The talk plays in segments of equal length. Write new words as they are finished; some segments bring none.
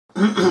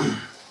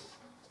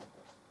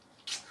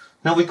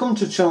Now we come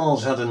to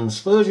Charles Haddon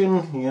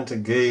Spurgeon yet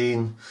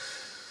again,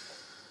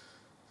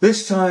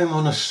 this time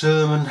on a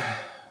sermon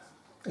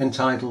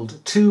entitled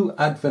Two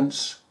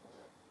Advents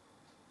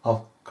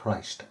of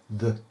Christ.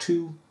 The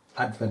Two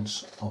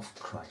Advents of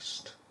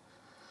Christ.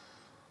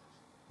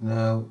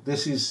 Now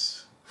this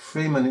is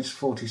 3 minutes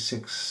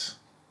 46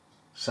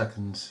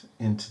 seconds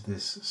into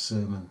this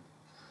sermon.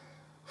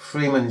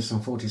 3 minutes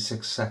and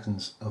 46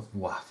 seconds of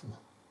waffle.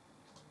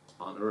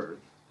 On earth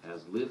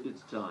has lived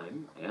its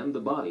time, and the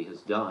body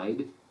has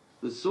died,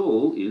 the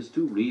soul is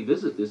to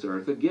revisit this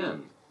earth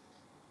again.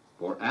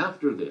 For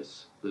after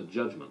this, the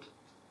judgment.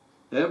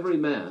 Every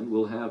man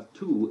will have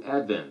two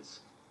advents,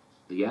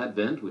 the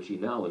advent which he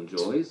now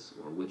enjoys,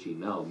 or which he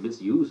now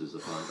misuses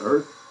upon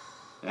earth,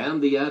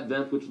 and the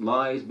advent which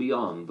lies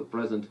beyond the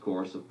present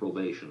course of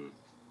probation.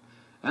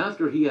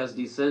 After he has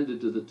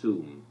descended to the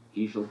tomb,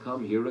 he shall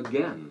come here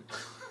again.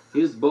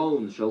 His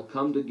bones shall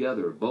come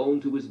together, bone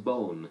to his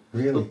bone.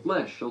 Really? The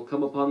flesh shall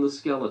come upon the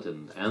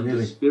skeleton, and Really?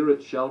 the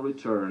spirit shall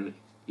return,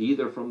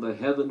 either from the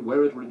heaven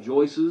where it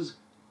rejoices,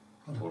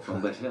 or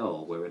from the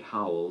hell where it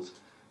howls,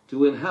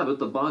 to inhabit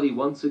the body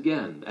once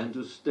again, and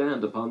to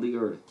stand upon the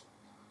earth.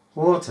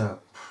 What a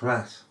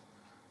prat.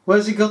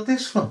 Where's he got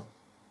this from?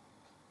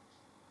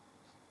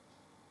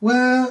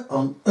 Where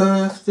on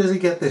earth did he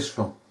get this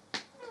from?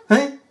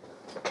 Hey?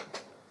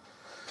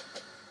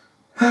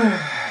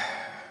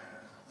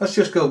 Let's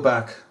just go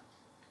back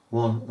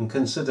one and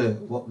consider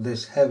what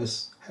this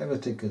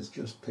heretic has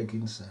just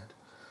picking said.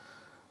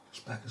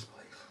 Just back his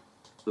belief.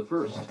 The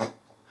first.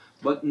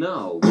 But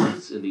now,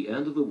 once in the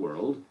end of the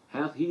world,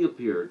 hath he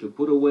appeared to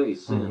put away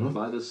sin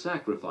by the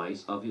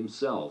sacrifice of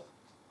himself.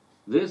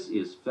 This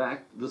is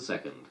fact the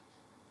second.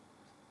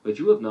 But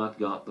you have not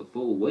got the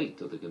full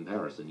weight of the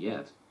comparison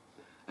yet.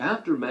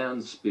 After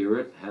man's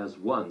spirit has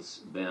once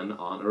been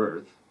on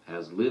earth,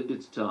 has lived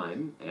its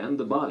time, and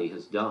the body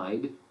has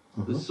died,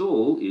 the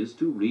soul is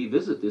to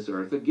revisit this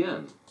earth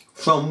again.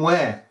 From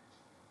where?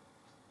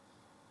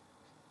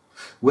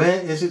 Where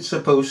is it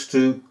supposed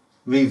to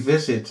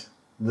revisit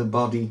the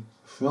body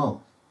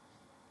from?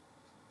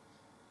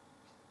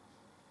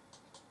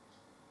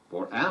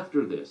 For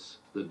after this,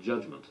 the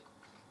judgment.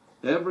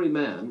 Every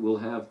man will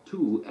have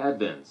two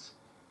advents,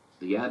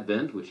 the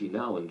advent which he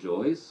now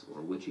enjoys,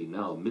 or which he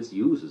now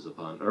misuses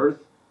upon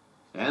earth,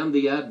 and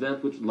the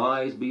advent which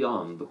lies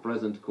beyond the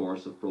present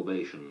course of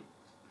probation.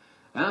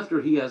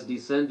 After he has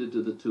descended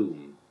to the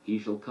tomb, he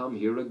shall come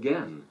here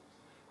again.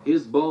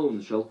 His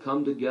bones shall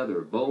come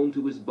together, bone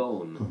to his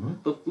bone.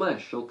 The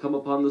flesh shall come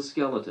upon the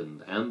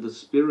skeleton, and the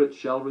spirit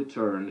shall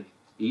return,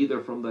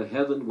 either from the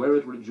heaven where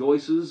it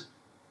rejoices,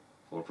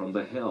 or from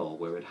the hell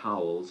where it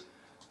howls,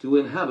 to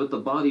inhabit the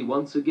body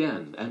once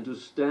again, and to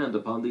stand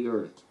upon the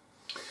earth.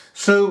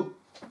 So,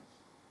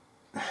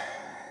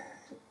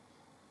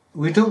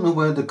 we don't know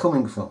where they're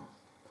coming from,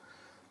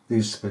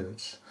 these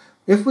spirits.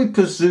 If we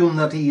presume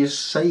that he is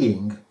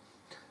saying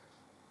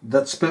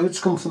that spirits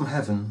come from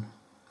heaven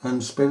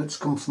and spirits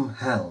come from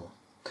hell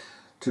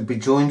to be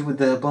joined with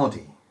their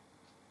body,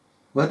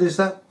 where is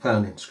that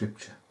found in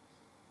Scripture?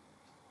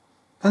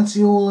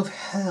 Fancy all of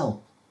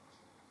hell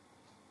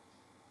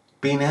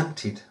being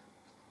emptied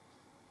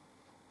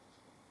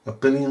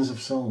of billions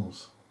of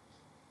souls.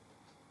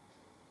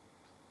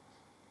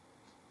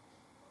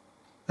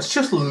 It's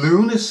just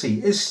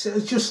lunacy. It's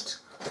just,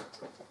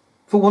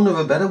 for want of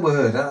a better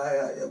word,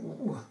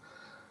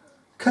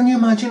 can you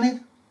imagine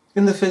it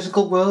in the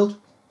physical world?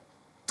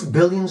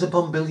 Billions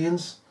upon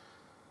billions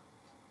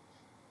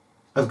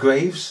of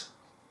graves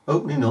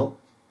opening up,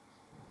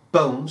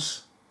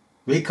 bones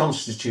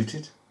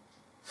reconstituted,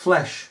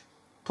 flesh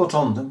put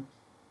on them,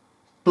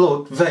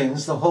 blood,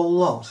 veins, the whole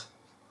lot.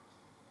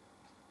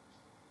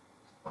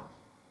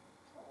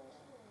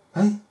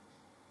 Hey?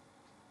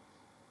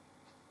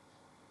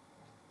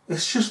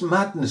 It's just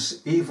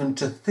madness even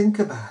to think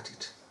about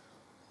it.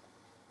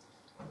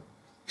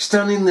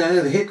 Standing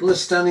there,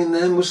 Hitler's standing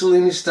there,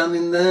 Mussolini's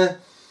standing there,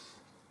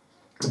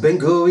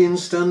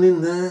 Ben-Gurion's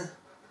standing there.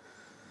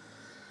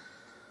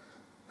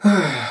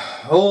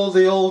 All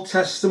the Old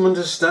Testament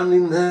are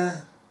standing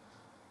there.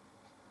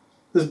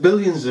 There's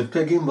billions of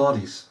pigging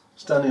bodies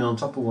standing on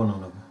top of one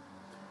another.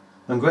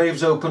 And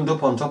graves opened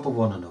up on top of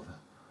one another.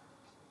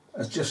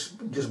 It's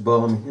just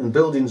balmy. And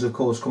buildings, of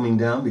course, coming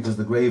down because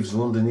the graves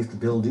are underneath the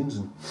buildings,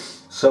 and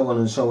so on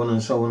and so on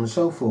and so on and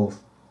so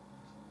forth.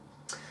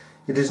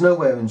 It is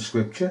nowhere in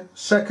Scripture.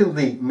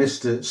 Secondly,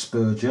 Mr.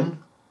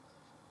 Spurgeon,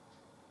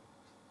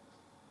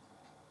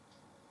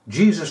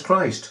 Jesus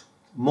Christ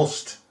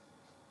must,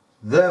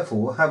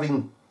 therefore,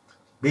 having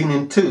been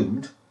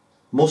entombed,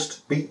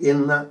 must be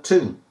in that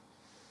tomb.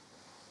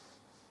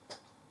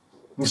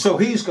 And so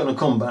he's going to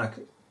come back,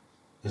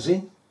 is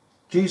he?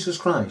 Jesus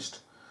Christ,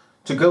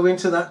 to go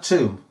into that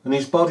tomb, and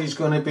his body's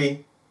going to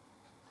be,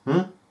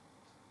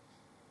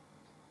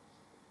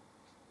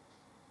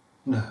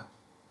 No.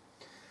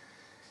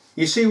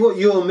 You see what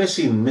you're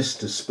missing,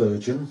 Mr.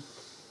 Spurgeon,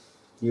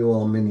 you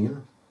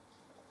Arminian,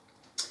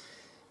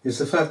 is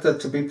the fact that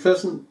to be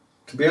present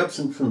To be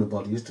absent from the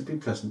body is to be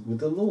present with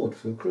the Lord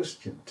for a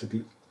Christian. To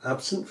be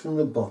absent from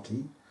the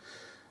body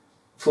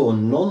for a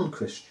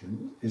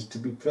non-Christian is to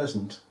be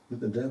present with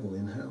the devil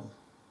in hell.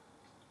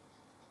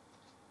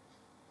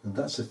 And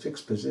that's a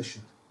fixed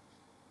position.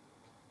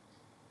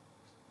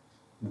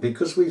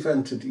 Because we've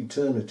entered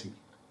eternity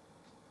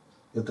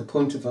at the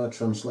point of our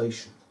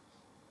translation,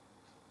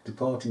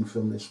 departing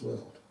from this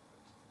world.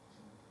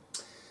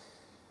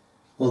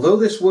 Although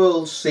this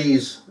world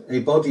sees a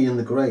body in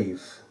the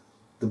grave,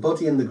 the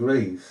body in the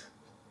grave,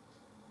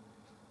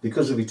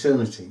 because of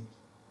eternity,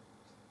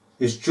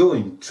 is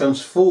joined,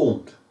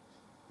 transformed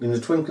in the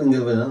twinkling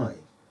of an eye,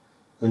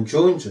 and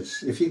joins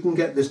us, if you can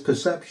get this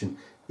perception,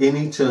 in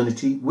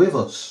eternity with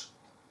us.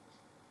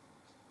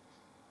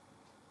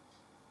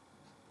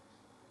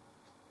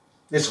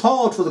 It's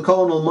hard for the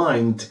carnal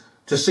mind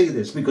to see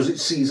this because it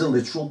sees a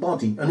literal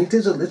body, and it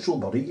is a literal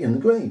body in the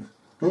grave,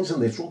 and it's a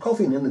literal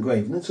coffin in the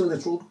grave, and it's a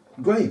literal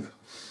grave.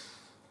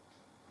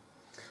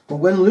 But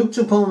when looked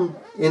upon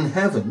in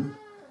heaven,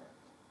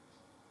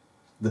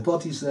 the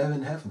body's there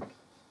in heaven.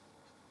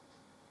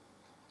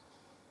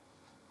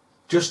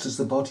 Just as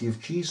the body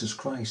of Jesus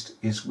Christ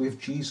is with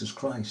Jesus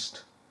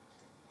Christ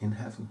in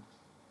heaven.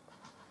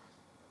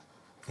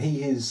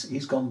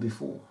 He's gone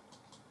before.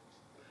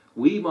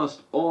 We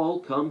must all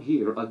come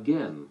here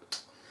again.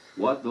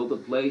 What though the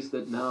place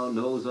that now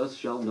knows us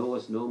shall know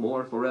us no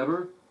more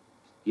forever?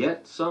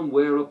 Yet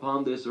somewhere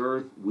upon this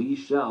earth we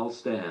shall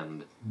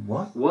stand.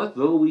 What? What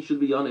though we should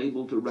be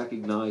unable to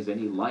recognize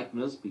any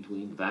likeness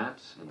between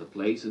that and the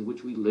place in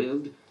which we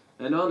lived,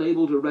 and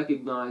unable to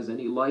recognize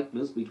any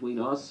likeness between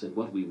us and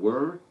what we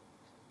were?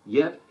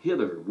 Yet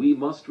hither we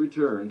must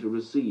return to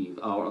receive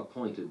our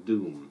appointed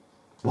doom.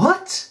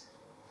 What?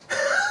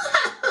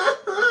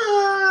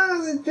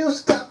 It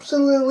just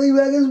absolutely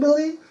beggars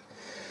belief.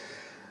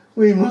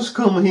 We must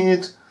come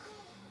here.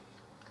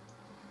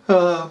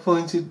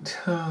 Appointed.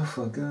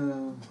 For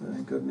God,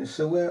 my goodness.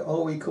 So where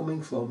are we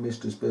coming from,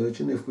 Mr.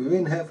 Spurgeon? If we're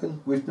in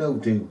heaven, we've no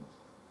doom.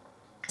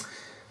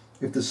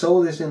 If the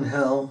soul is in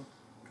hell,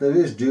 there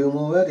is doom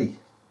already.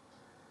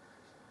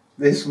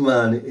 This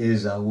man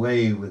is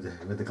away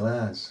with the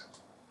glass.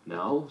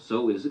 Now,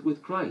 so is it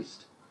with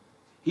Christ.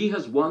 He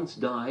has once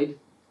died,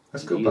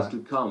 Let's and go he back. is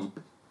to come.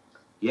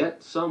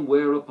 Yet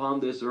somewhere upon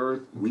this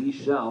earth we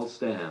shall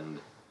stand.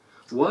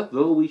 What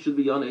though we should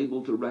be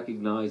unable to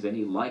recognize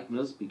any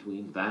likeness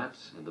between that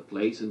and the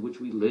place in which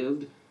we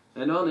lived,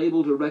 and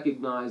unable to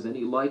recognize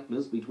any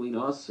likeness between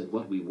us and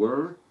what we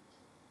were?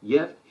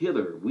 Yet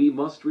hither we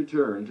must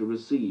return to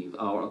receive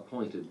our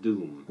appointed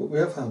doom. But we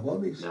have our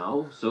bodies.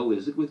 Now, so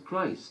is it with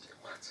Christ.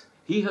 What?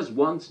 He has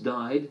once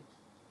died,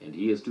 and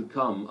he is to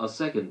come a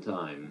second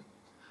time.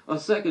 A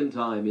second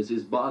time is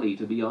his body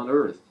to be on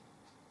earth.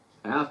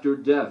 After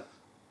death,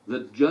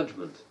 the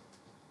judgment.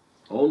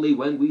 Only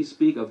when we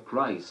speak of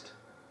Christ,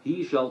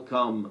 he shall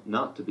come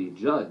not to be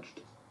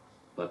judged,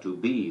 but to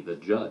be the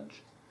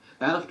judge.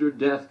 After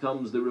death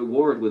comes the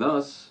reward with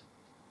us.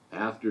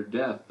 After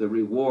death, the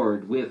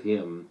reward with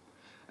him.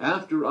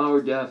 After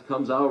our death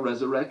comes our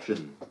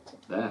resurrection.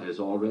 That has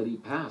already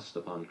passed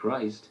upon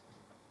Christ.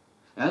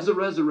 As a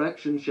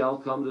resurrection shall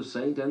come to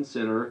saint and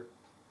sinner,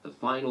 the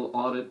final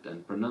audit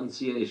and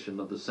pronunciation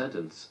of the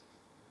sentence,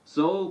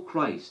 so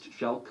Christ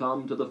shall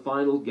come to the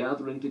final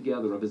gathering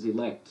together of his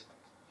elect,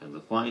 and the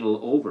final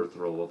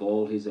overthrow of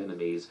all his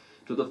enemies,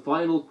 to the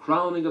final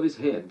crowning of his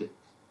head,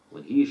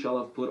 when he shall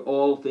have put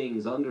all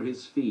things under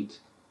his feet,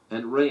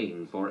 and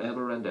reign for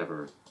ever and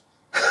ever.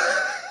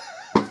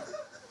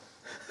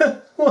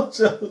 What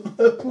a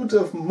load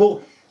of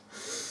mush.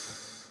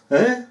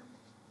 Eh?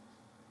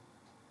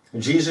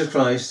 Jesus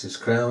Christ is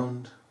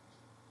crowned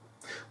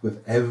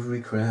with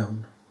every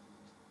crown,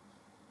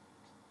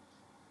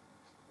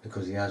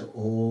 because he has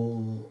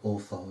all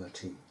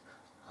authority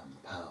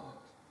and power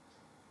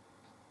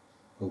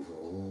over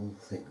all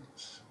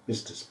things.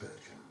 Mr.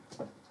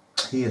 Spurgeon.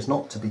 He is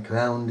not to be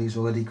crowned, he's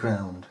already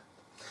crowned.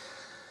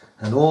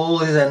 And all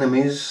his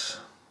enemies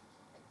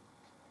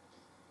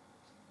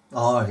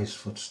are his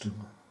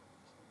footstool,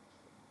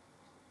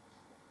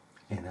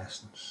 in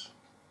essence.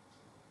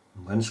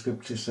 And when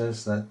Scripture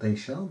says that they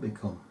shall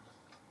become,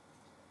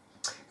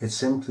 it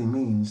simply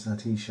means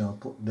that he shall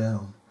put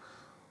down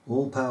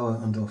all power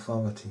and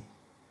authority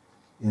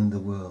in the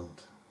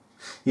world.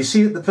 You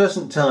see, at the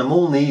present time,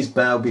 all knees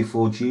bow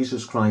before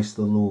Jesus Christ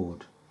the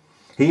Lord.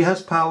 He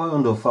has power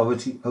and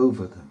authority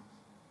over them,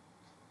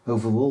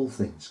 over all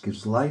things,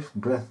 gives life,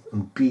 breath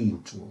and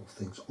being to all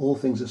things. All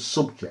things are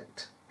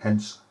subject,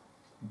 hence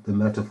the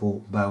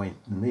metaphor bowing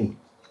the knee.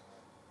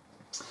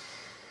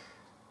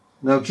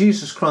 Now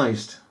Jesus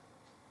Christ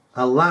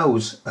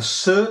allows a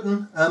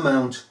certain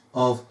amount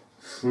of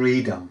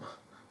freedom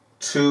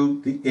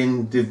to the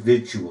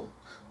individual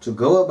to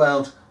go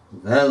about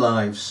their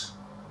lives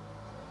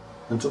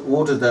and to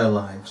order their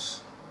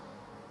lives.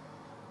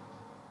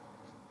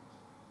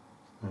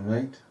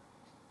 Alright?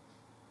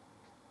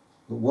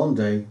 But one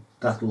day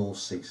that'll all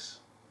cease,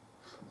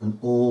 and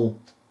all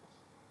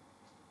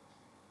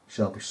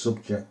shall be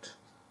subject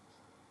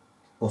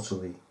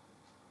utterly,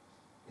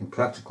 in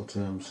practical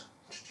terms,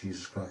 to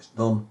Jesus Christ.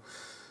 None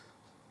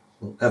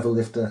will ever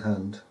lift their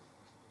hand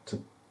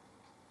to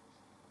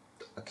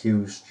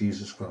accuse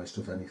Jesus Christ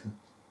of anything,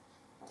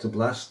 to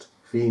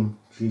blaspheme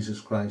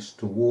Jesus Christ,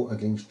 to war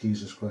against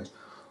Jesus Christ.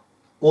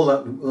 All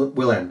that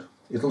will end.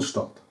 It'll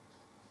stop.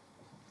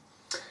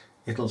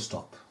 It'll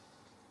stop.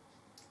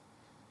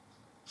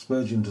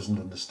 Spurgeon doesn't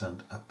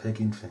understand a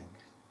pegging thing.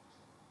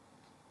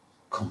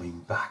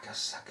 Coming back a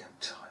second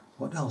time.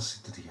 What else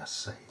did he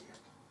say?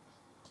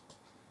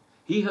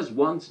 He has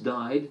once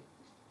died,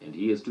 and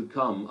he is to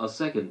come a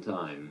second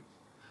time.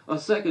 A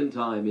second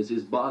time is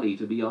his body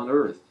to be on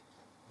earth.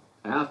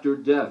 After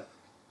death,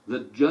 the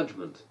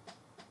judgment.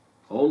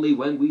 Only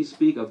when we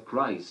speak of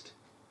Christ,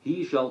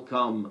 he shall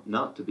come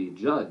not to be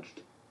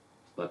judged,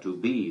 but to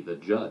be the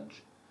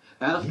judge.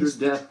 After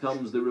death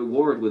comes the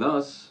reward with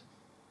us.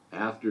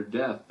 After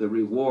death, the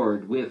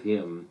reward with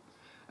him.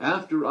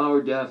 After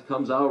our death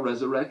comes our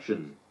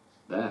resurrection.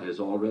 That has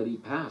already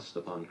passed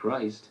upon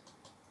Christ.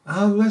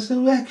 Our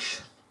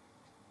resurrection.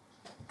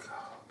 God.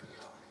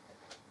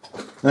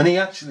 And he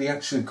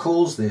actually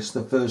calls this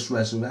the first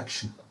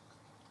resurrection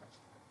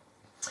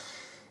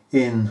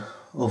in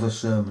other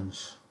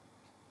sermons,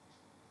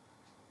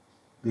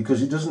 because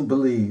he doesn't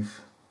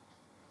believe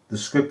the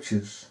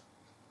scriptures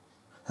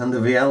and the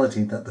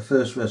reality that the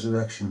first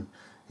resurrection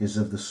is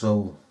of the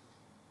soul.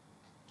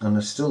 And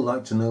I'd still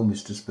like to know,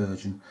 Mr.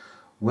 Spurgeon,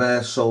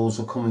 where souls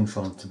are coming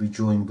from to be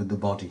joined with the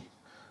body.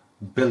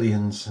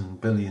 Billions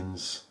and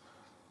billions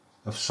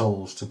of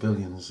souls to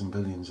billions and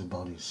billions of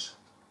bodies,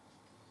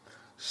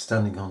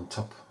 standing on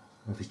top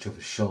of each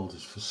other's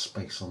shoulders for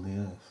space on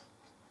the earth.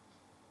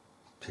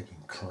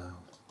 Picking clown.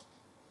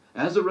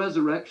 As a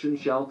resurrection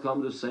shall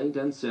come to saint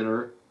and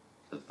sinner,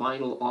 the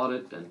final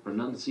audit and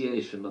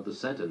pronunciation of the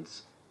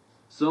sentence,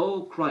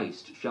 so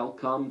Christ shall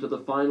come to the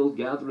final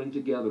gathering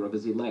together of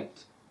his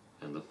elect,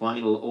 and the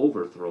final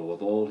overthrow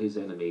of all his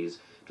enemies,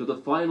 to the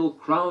final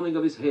crowning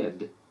of his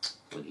head,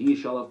 when he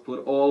shall have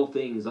put all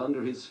things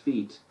under his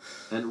feet,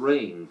 and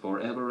reign for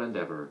ever and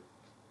ever.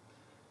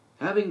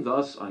 Having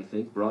thus, I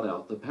think, brought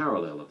out the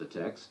parallel of the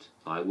text,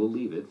 I will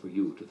leave it for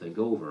you to think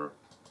over.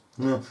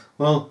 Yeah,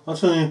 well, I'll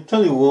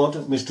tell you what,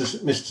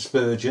 Mr.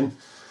 Spurgeon,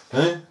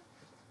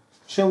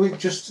 shall we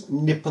just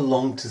nip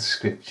along to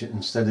Scripture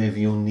instead of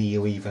your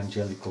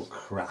neo-evangelical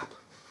crap?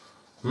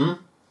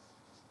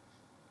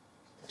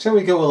 Shall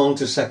we go along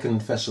to 2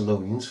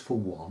 Thessalonians for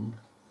one?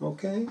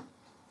 Okay?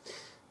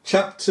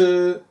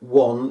 Chapter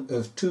 1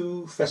 of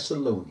 2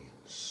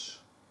 Thessalonians.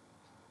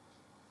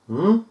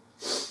 And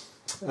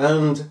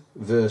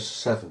verse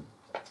 7.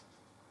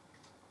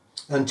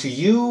 And to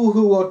you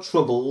who are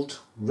troubled,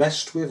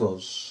 rest with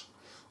us,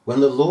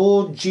 when the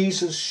Lord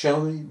Jesus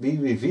shall be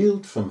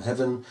revealed from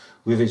heaven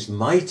with his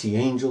mighty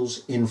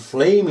angels in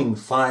flaming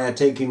fire,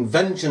 taking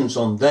vengeance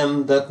on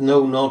them that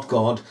know not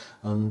God,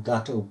 and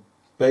that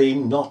obey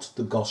not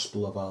the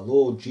gospel of our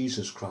Lord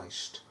Jesus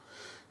Christ,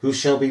 who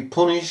shall be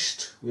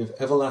punished with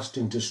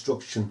everlasting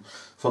destruction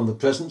from the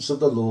presence of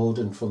the Lord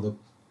and from the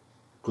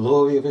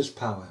glory of his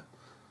power,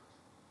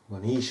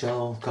 when he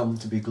shall come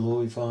to be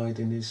glorified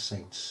in his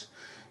saints.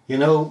 You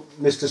know,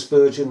 Mr.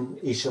 Spurgeon,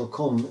 he shall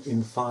come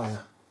in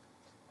fire.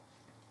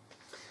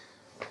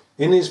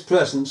 In his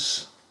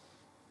presence,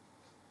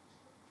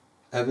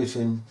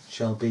 everything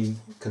shall be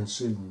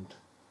consumed.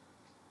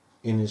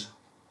 In his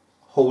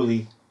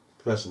holy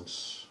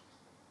presence.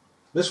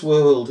 This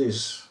world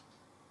is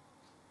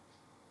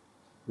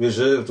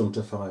reserved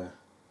unto fire.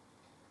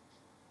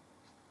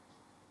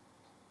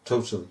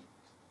 Totally.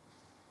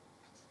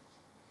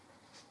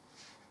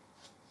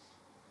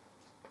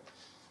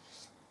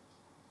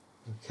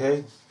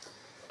 Okay.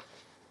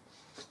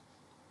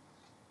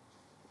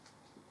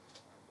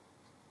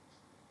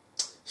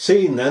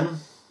 Seeing then,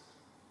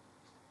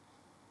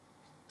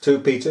 2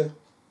 Peter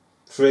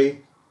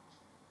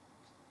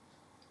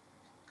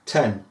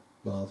 3:10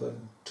 rather.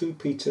 2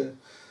 Peter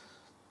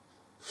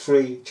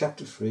 3,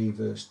 chapter 3,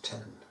 verse 10.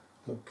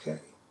 Okay.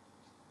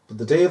 But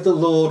the day of the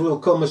Lord will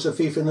come as a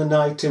thief in the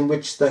night, in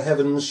which the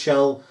heavens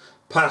shall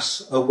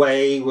pass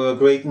away with a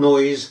great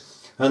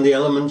noise, and the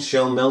elements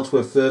shall melt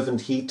with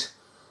fervent heat.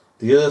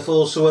 The earth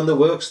also and the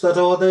works that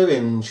are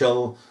therein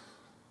shall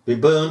be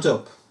burnt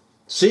up.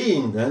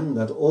 Seeing then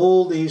that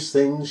all these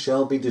things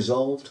shall be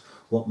dissolved,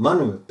 what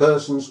manner of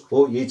persons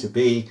ought ye to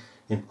be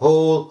in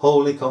whole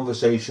holy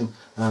conversation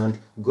and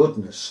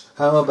goodness?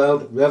 How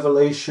about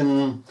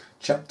Revelation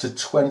chapter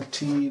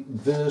 20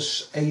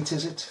 verse 8,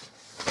 is it?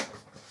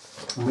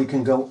 And we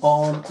can go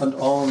on and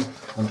on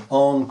and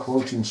on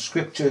quoting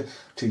scripture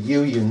to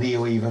you, you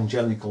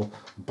neo-evangelical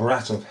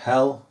brat of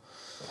hell.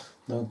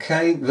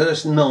 Okay,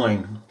 verse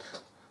 9.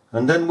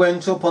 And then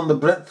went up on the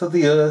breadth of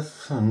the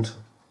earth, and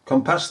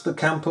compassed the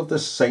camp of the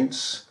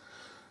saints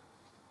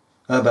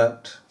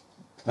about,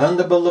 and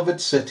the beloved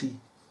city.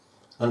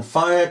 And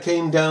fire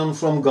came down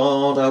from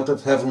God out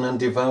of heaven and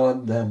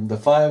devoured them. The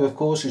fire, of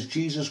course, is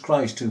Jesus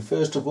Christ, who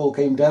first of all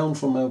came down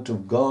from out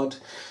of God,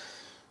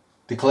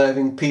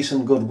 declaring peace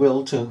and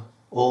goodwill to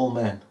all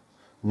men.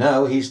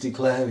 Now he's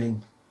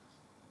declaring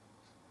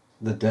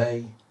the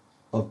day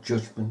of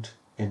judgment,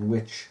 in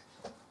which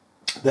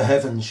The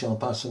heavens shall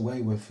pass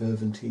away with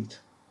fervent heat.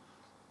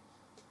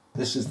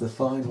 This is the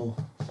final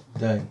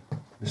day,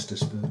 Mr.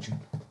 Spurgeon.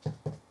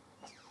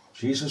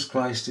 Jesus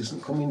Christ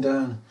isn't coming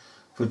down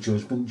for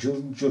judgment.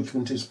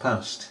 Judgment is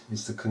past.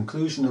 It's the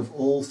conclusion of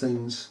all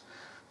things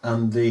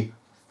and the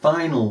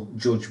final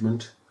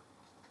judgment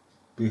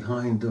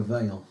behind the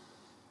veil,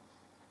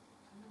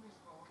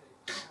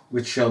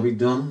 which shall be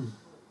done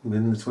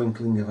within the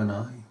twinkling of an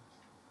eye.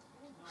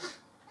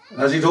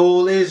 As it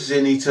all is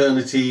in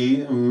eternity,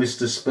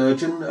 Mr.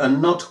 Spurgeon,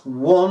 and not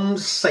one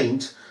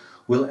saint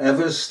will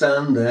ever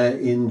stand there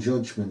in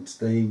judgment.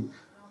 They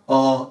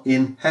are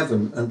in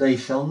heaven, and they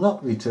shall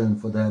not return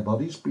for their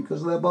bodies,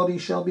 because their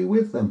bodies shall be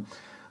with them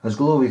as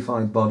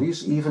glorified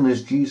bodies, even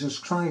as Jesus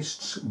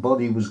Christ's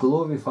body was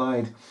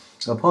glorified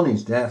upon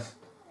his death.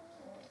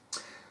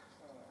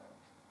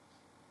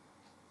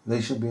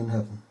 They shall be in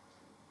heaven.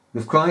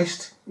 With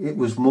Christ, it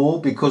was more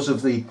because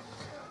of the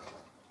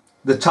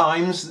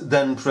times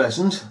then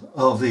present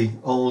of the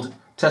Old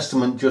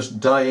Testament just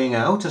dying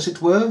out, as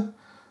it were,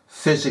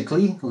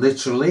 physically,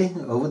 literally,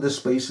 over the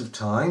space of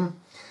time.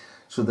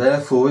 So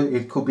therefore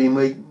it could be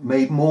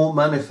made more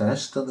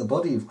manifest that the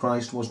body of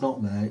Christ was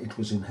not there, it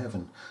was in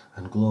heaven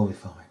and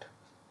glorified.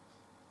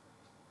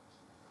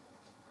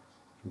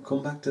 We'll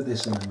come back to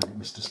this in a minute,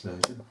 Mr.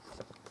 Spurgeon.